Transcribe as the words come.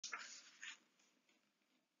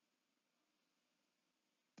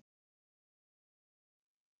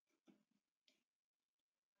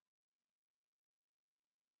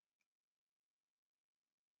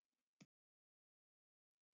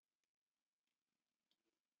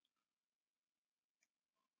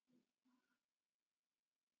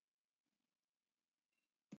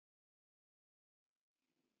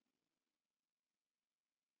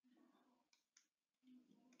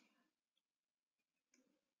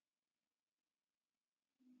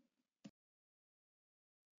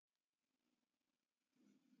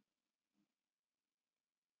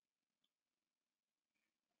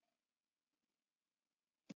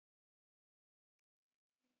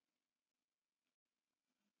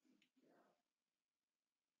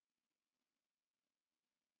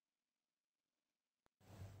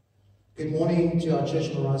Good morning to our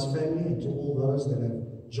Church on Rise family and to all those that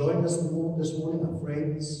have joined us this morning, our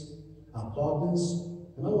friends, our partners.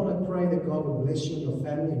 And I want to pray that God will bless you and your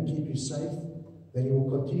family and keep you safe, that He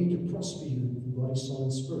will continue to prosper you in body, soul,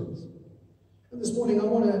 and spirit. And this morning I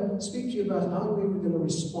want to speak to you about how we're going to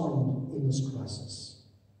respond in this crisis.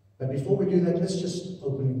 But before we do that, let's just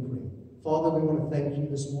open in prayer. Father, we want to thank you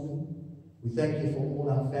this morning. We thank you for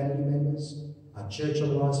all our family members, our Church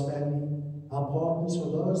on Rise family, our partners,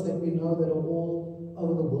 for those that we know that are all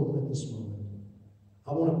over the world at this moment.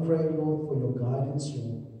 I want to pray, Lord, for your guidance,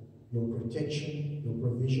 your protection, your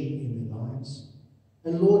provision in their lives.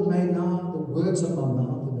 And Lord, may now the words of my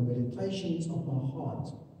mouth and the meditations of my heart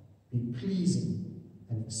be pleasing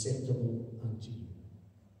and acceptable unto you.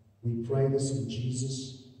 We pray this in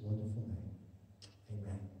Jesus' wonderful name.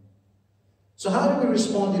 Amen. So how do we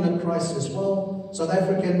respond in a crisis? Well, South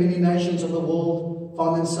Africa and many nations of the world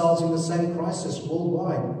find themselves in the same crisis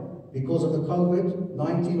worldwide because of the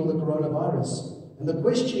COVID-19 or the coronavirus. And the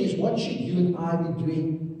question is, what should you and I be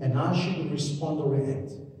doing, and how should we respond or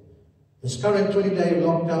react? This current 20-day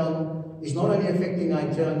lockdown is not only affecting our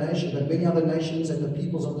entire nation, but many other nations and the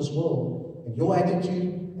peoples of this world. And your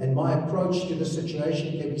attitude and my approach to the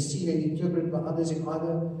situation can be seen and interpreted by others in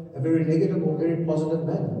either a very negative or very positive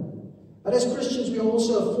manner. But as Christians, we are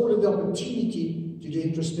also afforded the opportunity to do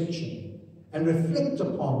introspection and reflect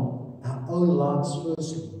upon our own lives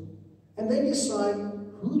firstly, and then decide,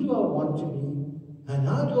 who do I want to be, and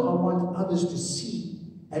how do I want others to see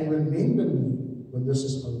and remember me when this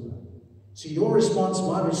is over? So your response,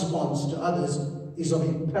 my response to others is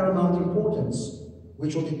of paramount importance,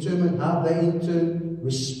 which will determine how they in turn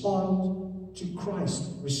respond to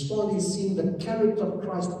Christ. Respond in seeing the character of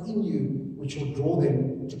Christ in you, which will draw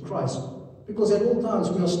them to Christ. Because at all times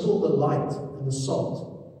we are still the light and the salt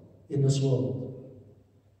in this world.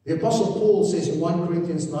 The Apostle Paul says in 1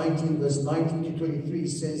 Corinthians 19 verse 19 to 23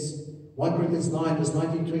 says, 1 Corinthians 9 verse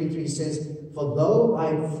 19 to 23 says, "For though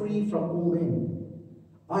I am free from all men,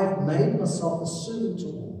 I have made myself a servant to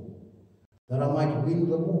all, that I might win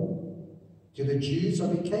them all. To the Jews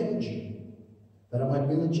I became a Jew, that I might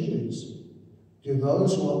win the Jews. To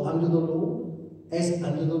those who are under the law, as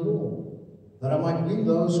under the law, that I might win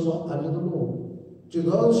those who are under the law. To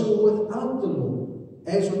those who are without the law,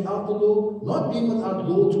 as without the law, not being without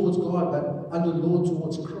law towards God, but under law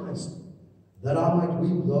towards Christ, that I might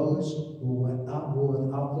win those who were without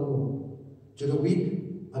the law. To the weak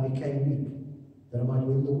I became weak, that I might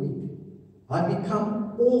win the weak. I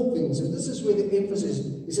become all things," and this is where the emphasis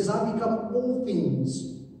is. He says, "I become all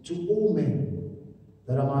things to all men,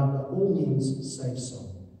 that I might by all means save some.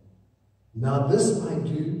 Now this I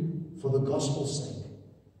do for the gospel's sake,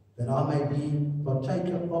 that I may be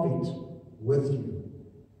partaker of it with you."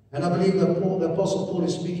 And I believe that the Apostle Paul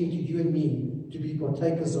is speaking to you and me to be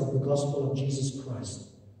partakers of the gospel of Jesus Christ,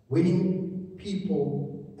 winning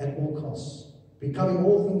people at all costs, becoming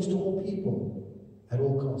all things to all people at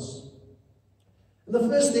all costs. And the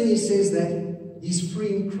first thing he says that he's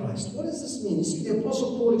free in Christ. What does this mean? You see, the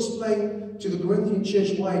Apostle Paul explained to the Corinthian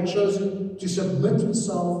church why he had chosen to submit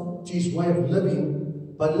himself to his way of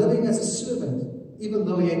living by living as a servant, even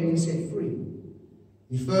though he had been set free.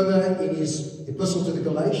 He further, in his epistle to the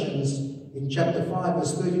Galatians, in chapter 5,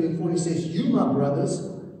 verse 13 and 14, says, "You, my brothers,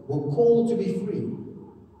 were called to be free,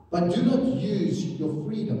 but do not use your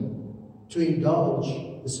freedom to indulge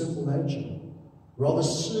the sinful nature. Rather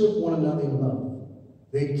serve one another in love."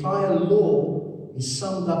 The entire law is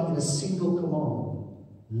summed up in a single command: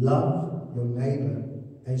 love your neighbor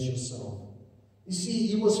as yourself. You see,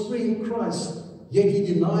 he was free in Christ, yet he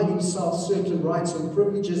denied himself certain rights and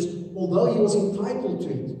privileges, although he was entitled to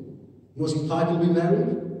it. He was entitled to be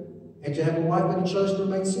married and to have a wife, but he chose to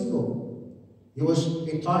remain single. He was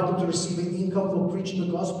entitled to receive an income for preaching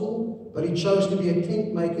the gospel, but he chose to be a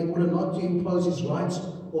tent maker in order not to impose his rights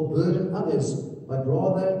or burden others, but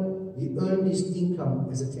rather he earned his income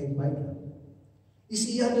as a tent maker. You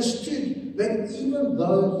see, he understood that even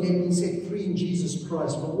though he had been set free in Jesus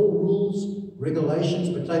Christ from all rules, regulations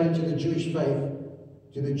pertaining to the Jewish faith,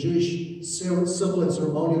 to the Jewish civil and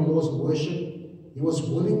ceremonial laws of worship, he was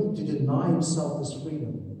willing to deny himself this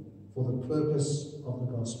freedom for the purpose of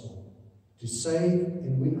the gospel, to save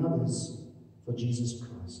and win others for Jesus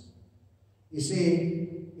Christ. You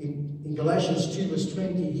see, in Galatians 2 verse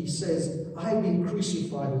 20, he says, "I have been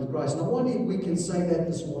crucified with Christ." Now, I wonder if we can say that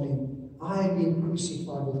this morning. I have been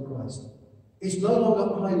crucified with Christ. It's no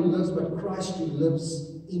longer I who lives, but Christ who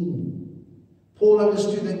lives in me. Paul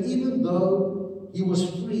understood that even though he was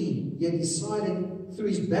free, he had decided through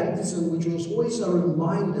his baptism, which was always a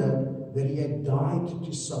reminder that he had died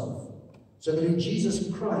to self, so that in Jesus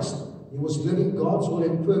Christ He was living God's will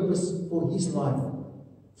and purpose for his life,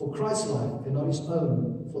 for Christ's life, and not his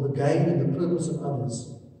own, for the gain and the purpose of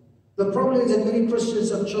others. The problem is that many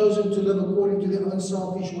Christians have chosen to live according to their own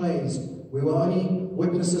selfish ways. We were only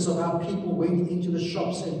witnesses of how people went into the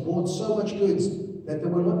shops and bought so much goods that they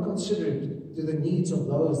were not considerate to the needs of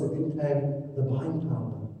those that didn't have the buying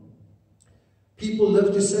power. People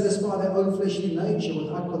live to satisfy their own fleshly nature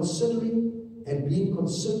without considering and being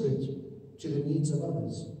considerate to the needs of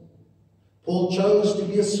others. Paul chose to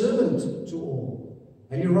be a servant to all.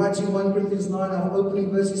 And he writes in 1 Corinthians 9, our opening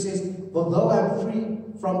verse, he says, "For though I am free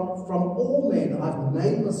from all men, I've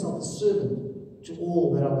made myself a servant to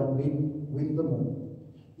all that I might win them all."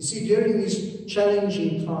 You see, during these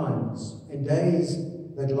challenging times and days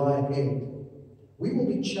that lie ahead, we will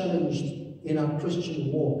be challenged in our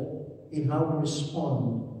Christian walk in how we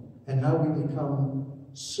respond and how we become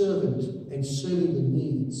servant and serving the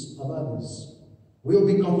needs of others. We'll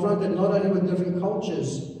be confronted not only with different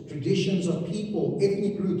cultures, traditions of people,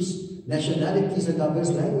 ethnic groups, nationalities, and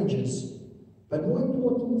diverse languages, but more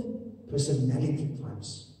important, personality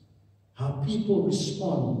types. How people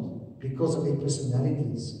respond because of their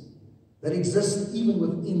personalities that exist even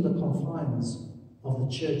within the confines of the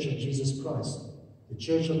Church of Jesus Christ, the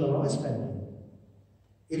Church of the Rice family.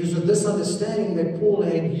 It is with this understanding that Paul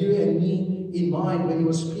had you and me in mind when he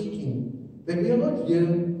was speaking, that we are not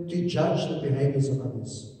here to judge the behaviors of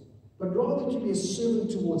others, but rather to be a servant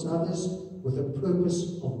towards others with a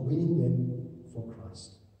purpose of winning them for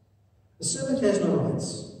Christ. A servant has no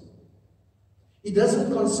rights. He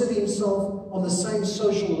doesn't consider himself on the same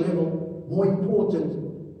social level more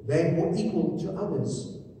important than or equal to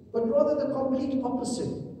others, but rather the complete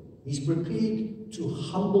opposite. He's prepared to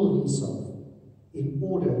humble himself in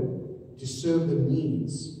order to serve the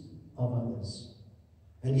needs of others.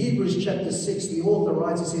 In Hebrews chapter 6, the author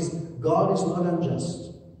writes, he says, God is not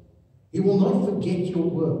unjust. He will not forget your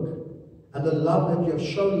work and the love that you have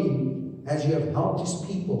shown him as you have helped his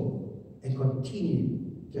people and continue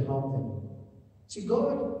to help them. See,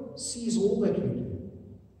 God sees all that we do.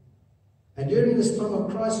 And during this time of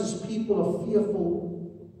crisis, people are fearful,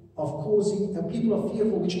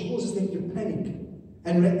 which causes them to panic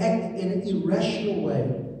and react in an irrational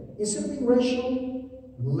way. Instead of being rational,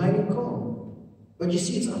 remaining calm. But you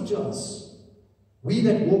see, it's up to us. We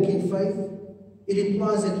that walk in faith, it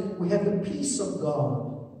implies that we have the peace of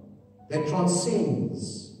God that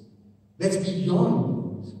transcends, that's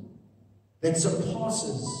beyond, that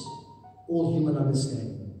surpasses all human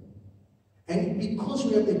understanding. And because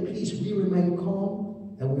we have that peace, we remain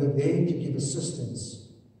calm and we are there to give assistance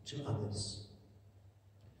to others.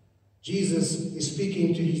 Jesus is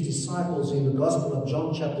speaking to his disciples in the Gospel of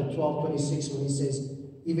John chapter 12:26 when he says,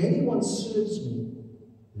 "If anyone serves me,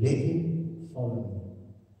 let him follow me.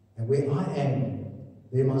 And where I am,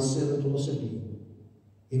 there my servant will also be.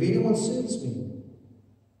 If anyone serves me,"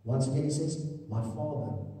 once again he says, "my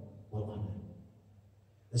Father will honor."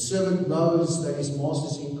 The servant knows that his master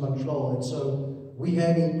is in control, and so we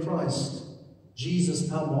have in Christ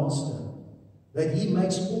Jesus our master, that he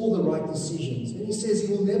makes all the right decisions. And he says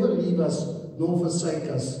he will never leave us nor forsake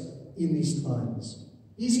us in these times.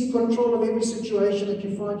 He's in control of every situation that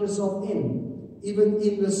you find yourself in, even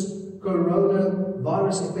in this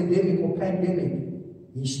coronavirus epidemic or pandemic.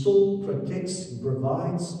 He still protects, he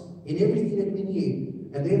provides in everything that we need.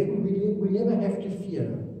 And therefore we never have to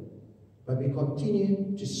fear, but we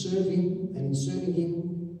continue to serve him, and in serving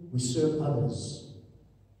him, we serve others.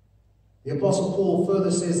 The Apostle Paul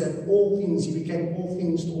further says that all things, he became all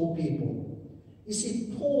things to all people. You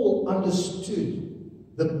see, Paul understood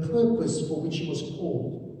the purpose for which he was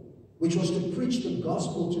called, which was to preach the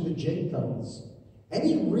gospel to the Gentiles. And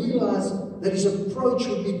he realized that his approach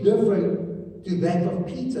would be different to that of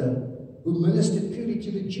Peter, who ministered purely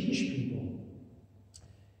to the Jewish people.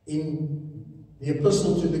 In the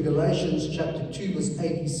Epistle to the Galatians, chapter 2, verse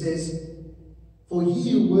 8, he says, "For he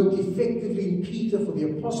who worked effectively in Peter for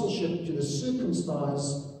the apostleship to the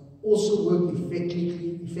circumcised also worked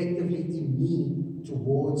effectively in me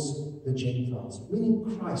towards the Gentiles." Meaning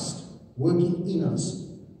Christ working in us.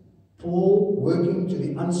 Paul working to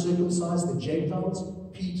the uncircumcised, the Gentiles.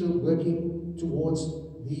 Peter working towards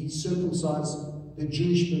the circumcised, the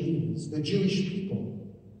Jewish believers, the Jewish people.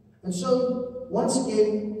 And so, once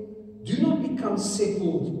again, do not become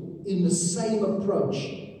settled in the same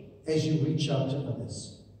approach as you reach out to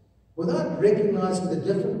others, without recognizing the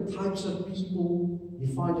different types of people you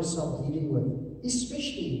find yourself dealing with,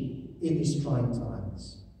 especially in these trying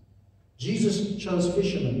times. Jesus chose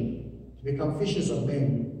fishermen to become fishers of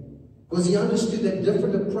men because he understood that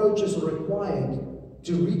different approaches are required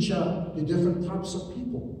to reach out to different types of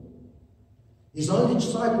people. His own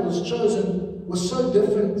disciples chosen were so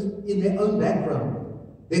different in their own background,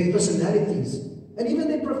 their personalities, and even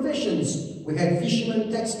their professions. We had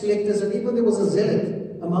fishermen, tax collectors, and even there was a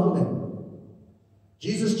zealot among them.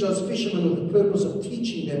 Jesus chose fishermen with the purpose of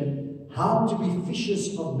teaching them how to be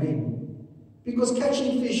fishers of men. Because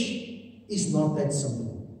catching fish is not that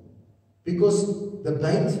simple. Because the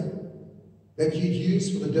bait that you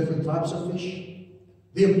use for the different types of fish,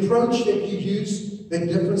 the approach that you use that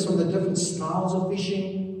differs from the different styles of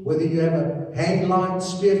fishing, whether you have a hand line,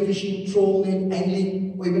 spear fishing, trawl net,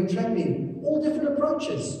 angling, or even trapping, all different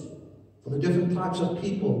approaches for the different types of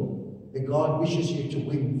people that God wishes you to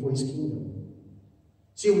win for His kingdom.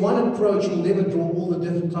 See, one approach will never draw all the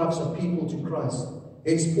different types of people to Christ.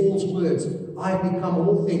 Hence Paul's words, I have become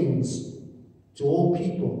all things to all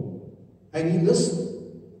people. And in this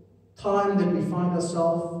time that we find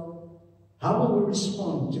ourselves, how will we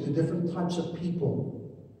respond to the different types of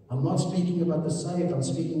people? I'm not speaking about the saved, I'm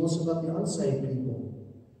speaking also about the unsaved people.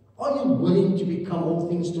 Are you willing to become all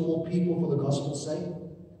things to all people for the gospel's sake?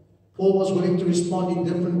 Paul was willing to respond in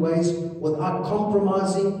different ways without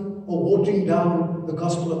compromising or watering down the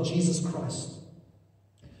gospel of Jesus Christ.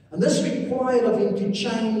 And this required of him to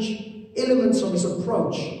change elements of his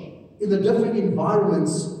approach in the different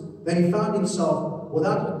environments that he found himself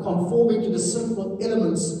without conforming to the sinful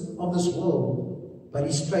elements of this world, but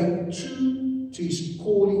he stayed true to his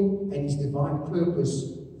calling and his divine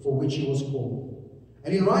purpose for which he was called.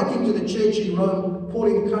 And in writing to the church in Rome, Paul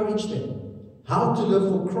encouraged them how to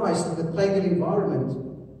live for Christ in the pagan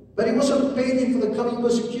environment, but he also prepared them for the coming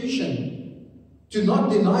persecution, to not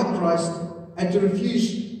deny Christ and to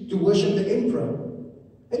refuse to worship the emperor.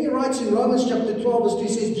 And he writes in Romans chapter 12 verse 2, he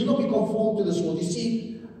says, do not be conformed to this world. You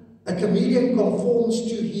see, a chameleon conforms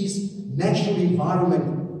to his natural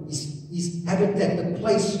environment, his habitat, the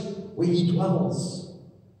place where he dwells,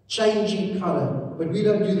 changing color. But we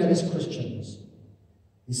don't do that as Christians.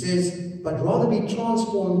 He says, but rather be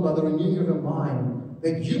transformed by the renewing of your mind,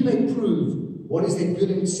 that you may prove what is the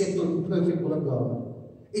good and acceptable and perfect will of God.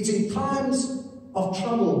 It's in times of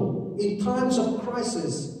trouble, in times of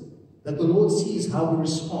crisis, that the Lord sees how we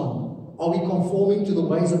respond. Are we conforming to the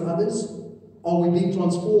ways of others? Are we being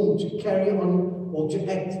transformed to carry on or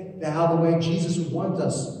to act how the way Jesus would want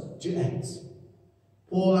us to act?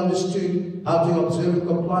 Paul understood how to observe and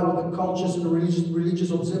comply with the cultures and the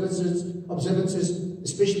religious observances,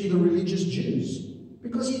 especially the religious Jews,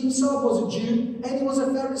 because he himself was a Jew and he was a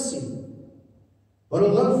Pharisee. But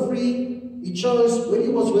although free, he chose, when he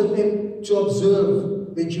was with them, to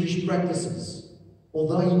observe their Jewish practices,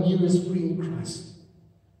 although he knew he was free in Christ.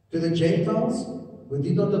 To the Gentiles, who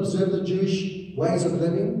did not observe the Jewish ways of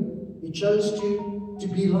living, he chose to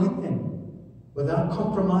be like them, without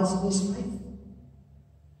compromising his faith.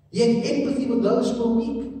 He had empathy with those who are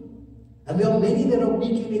weak. And there are many that are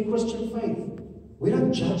weak in their Christian faith. We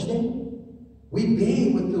don't judge them. We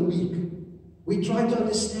bear with the weak. We try to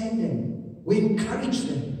understand them. We encourage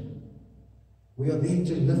them. We are there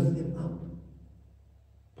to lift them up.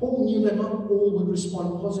 Paul knew that not all would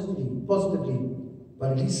respond positively,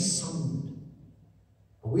 but at least some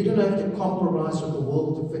would. We don't have to compromise with the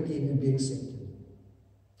world to fit in and be accepted.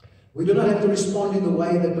 We do not have to respond in the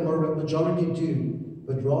way that the majority do,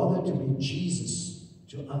 but rather to be Jesus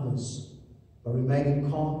to others by remaining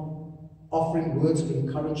calm, offering words of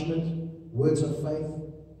encouragement, words of faith,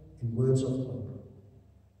 and words of hope.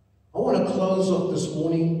 I want to close off this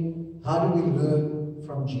morning, how do we learn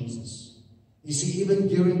from Jesus? You see, even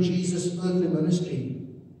during Jesus' earthly ministry,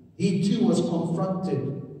 he too was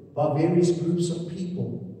confronted by various groups of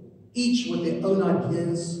people, each with their own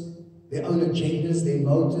ideas, their own agendas, their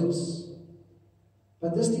motives.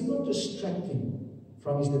 But this did not distract him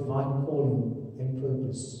from his divine calling and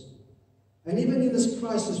purpose. And even in this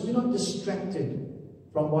crisis, we're not distracted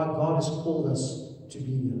from what God has called us to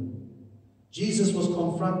be here. Jesus was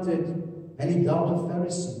confronted and he dealt with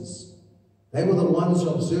Pharisees. They were the ones who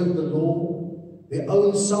observed the law, their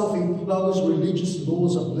own self-imposed religious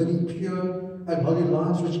laws of living pure and holy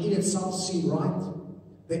lives, which in itself seem right.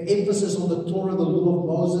 The emphasis on the Torah, the law of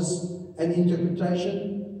Moses, and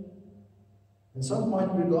interpretation. And some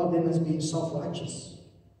might regard them as being self-righteous.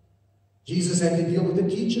 Jesus had to deal with the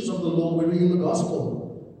teachers of the law we read in the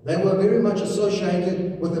gospel. They were very much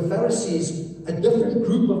associated with the Pharisees, a different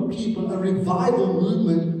group of people, a revival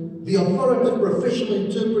movement, the authoritative professional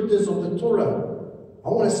interpreters of the Torah. I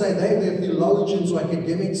want to say they're the theologians or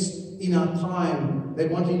academics in our time that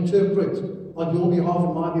want to interpret on your behalf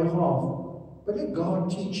and my behalf. But let God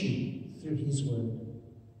teach you through his word.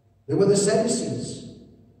 There were the Sadducees.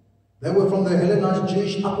 They were from the Hellenized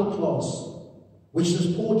Jewish upper class. which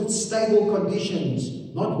supported stable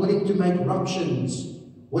conditions, not willing to make ruptions,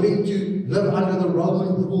 willing to live under the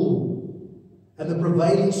Roman rule and the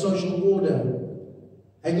prevailing social order,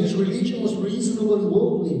 and whose religion was reasonable and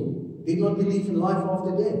worldly, did not believe in life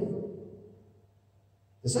after death.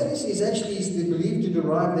 The Sadducees actually is believed to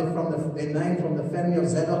derive their name from the family of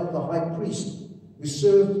Zadok, the high priest, who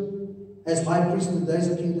served as high priest in the days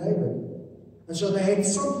of King David. And so they had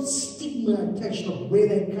some stigma attached of where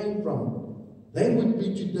they came from. They would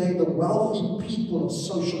be today the wealthy people of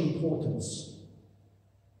social importance.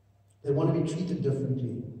 They want to be treated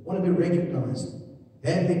differently, want to be recognized,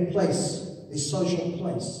 have their place, their social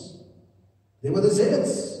place. They were the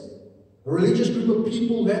Zealots, a religious group of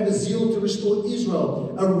people who had the zeal to restore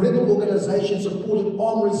Israel, a rebel organization supported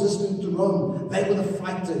armed resistance to Rome. They were the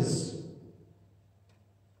fighters.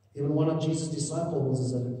 Even one of Jesus' disciples was a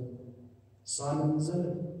Zealot, Simon the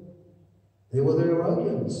Zealot. They were the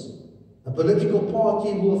Herodians, a political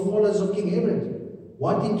party who were followers of King Herod,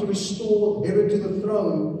 wanting to restore Herod to the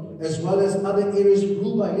throne, as well as other areas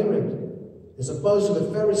ruled by Herod, as opposed to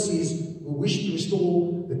the Pharisees who wished to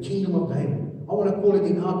restore the kingdom of David. I want to call it,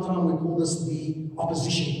 in our time, we call this the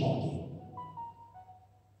opposition party.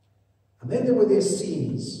 And then there were the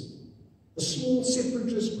Essenes, a small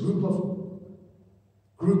separatist group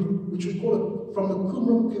which we call it from the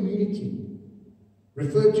Qumran community,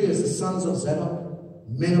 referred to as the sons of Zadok,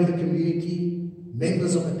 men of the community,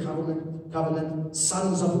 members of the covenant,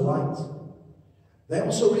 sons of light. They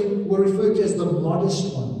also were referred to as the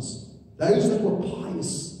modest ones, those that were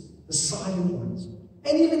pious, the silent ones.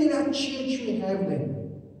 And even in our church we have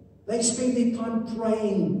them. They spend their time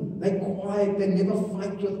praying, they're quiet, they never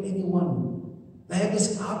fight with anyone. They have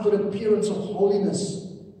this outward appearance of holiness.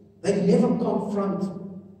 They never confront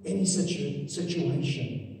any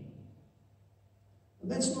situation.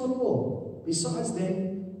 And that's not all. Besides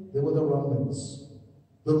them, there were the Romans,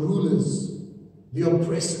 the rulers, the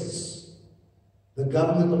oppressors, the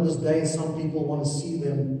government of this day. Some people want to see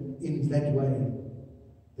them in that way.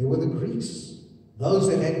 There were the Greeks, those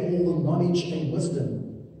that had all the knowledge and wisdom.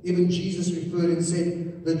 Even Jesus referred and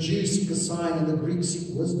said, the Jews seek a sign and the Greeks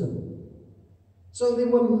seek wisdom. So there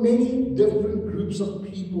were many different groups of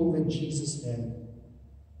people that Jesus had.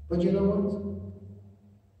 But you know what?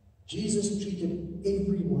 Jesus treated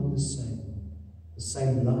everyone the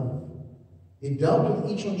same love. He dealt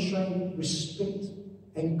with each one showing respect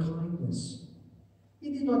and kindness.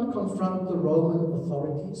 He did not confront the Roman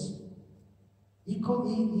authorities. He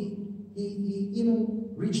even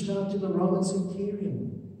reached out to the Roman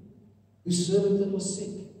centurion, whose servant that was sick.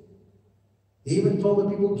 He even told the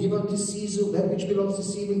people, give unto Caesar that which belongs to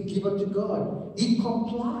Caesar, and give unto God. He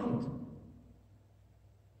complied.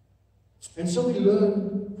 And so we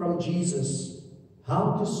learn from Jesus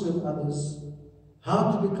how to serve others,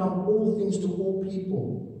 how to become all things to all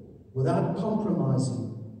people without compromising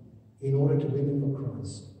in order to win them for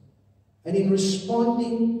Christ. And in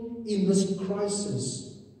responding in this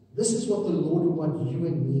crisis, this is what the Lord would want you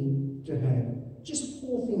and me to have. Just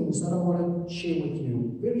 4 things that I want to share with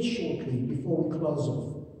you very shortly before we close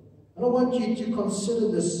off. And I want you to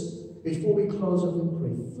consider this before we close off in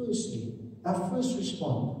prayer. Firstly, our first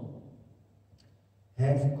response,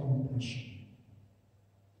 have compassion.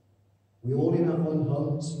 We're all in our own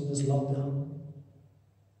homes in this lockdown.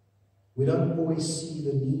 We don't always see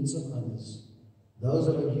the needs of others. Those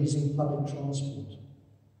that are using public transport,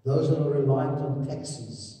 those that are reliant on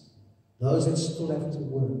taxis, those that still have to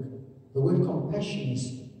work. The word compassion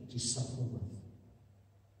is to suffer with.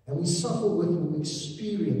 And we suffer with when we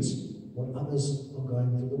experience what others are going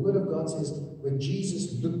through. The Word of God says, when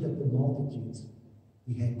Jesus looked at the multitudes,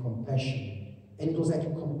 he had compassion. And it was that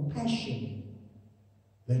compassion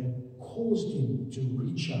that caused him to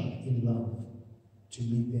reach out in love to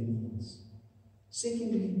meet their needs.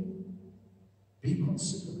 Secondly, be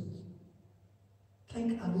considerate.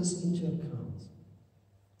 Take others into account.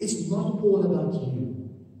 It's not all about you.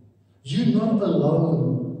 You're not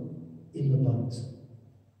alone in the boat.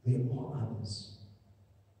 There are others.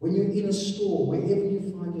 When you're in a store, wherever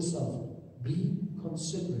you find yourself, be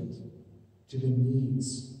considerate to the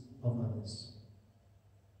needs of others.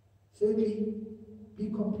 Thirdly, be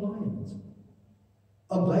compliant.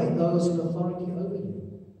 Obey those in authority over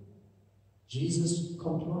you. Jesus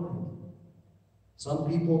complied. Some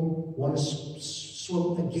people want to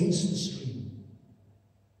swim against the stream.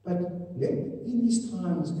 But in these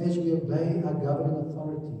times, as we obey our governing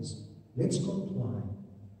authorities, let's comply.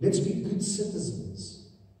 Let's be good citizens.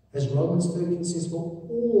 As Romans 13 says, for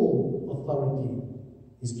all authority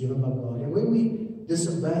is given by God. And when we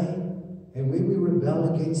disobey and when we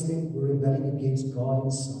rebel against them, we're rebelling against God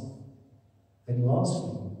himself. And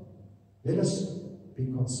lastly, let us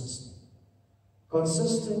be consistent.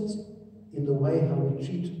 Consistent in the way how we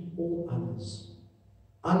treat all others,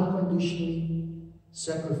 unconditionally,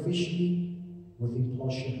 sacrificially, with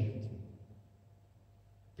impartiality.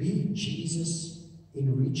 Be Jesus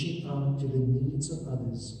in reaching out to the needs of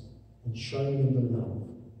others and showing them the love.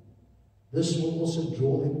 This will also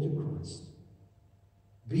draw them to Christ.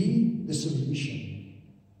 Be the solution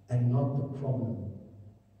and not the problem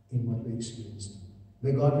in what we experience.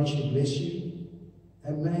 May God richly bless you,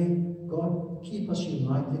 and may God keep us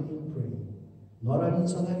united in prayer, not only in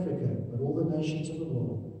South Africa, but all the nations of the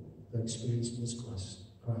world that are experiencing this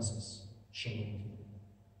crisis. Shalom.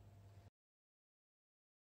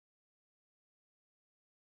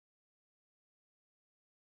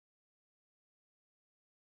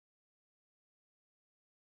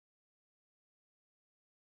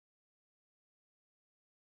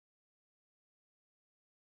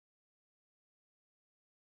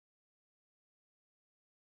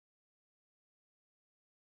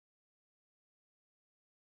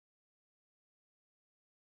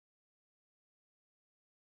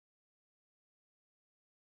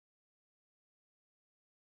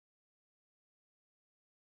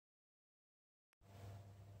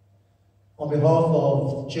 On behalf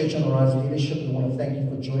of the Church on the Rise leadership, we want to thank you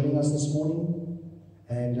for joining us this morning.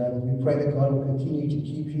 And we pray that God will continue to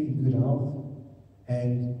keep you in good health,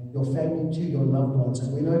 and your family too, your loved ones.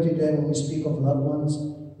 And we know today when we speak of loved ones,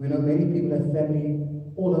 we know many people have family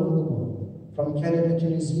all over the world, from Canada to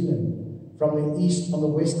New Zealand, from the east, from the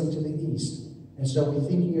west and to the east. And so we're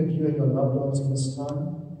thinking of you and your loved ones in this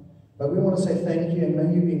time. But we want to say thank you, and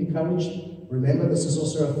may you be encouraged. Remember, this is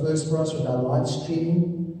also a first for us with our live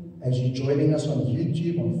streaming. As you're joining us on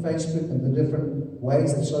YouTube, on Facebook, and the different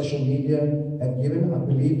ways that social media have given, I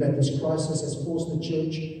believe that this crisis has forced the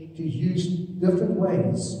church to use different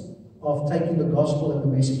ways of taking the gospel and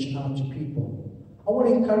the message out to people. I want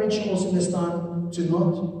to encourage you also in this time to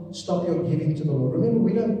not stop your giving to the Lord. Remember,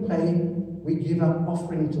 we don't pay, we give our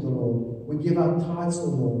offering to the Lord. We give our tithes to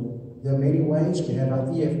the Lord. There are many ways. We have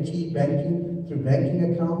our EFT banking through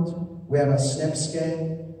banking account. We have our Snap Scan.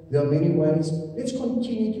 There are many ways. Let's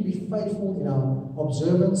continue to be faithful in our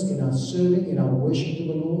observance, in our serving, in our worship to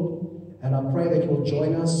the Lord. And I pray that you'll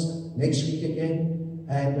join us next week again.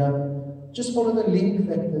 And just follow the link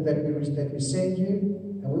that we send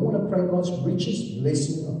you. And we want to pray God's richest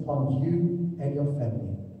blessing upon you and your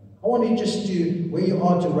family. I want you just to, where you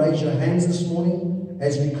are, to raise your hands this morning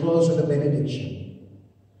as we close with a benediction.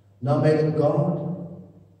 Now may the God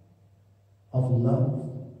of love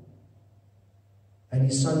and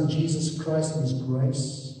His Son Jesus Christ and His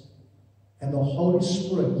grace and the Holy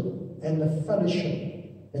Spirit and the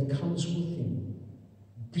fellowship that comes with Him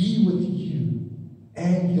be with you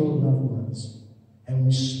and your loved ones. And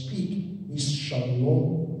we speak His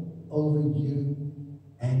shalom over you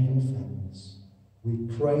and your families.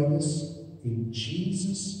 We pray this in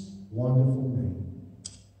Jesus' wonderful name.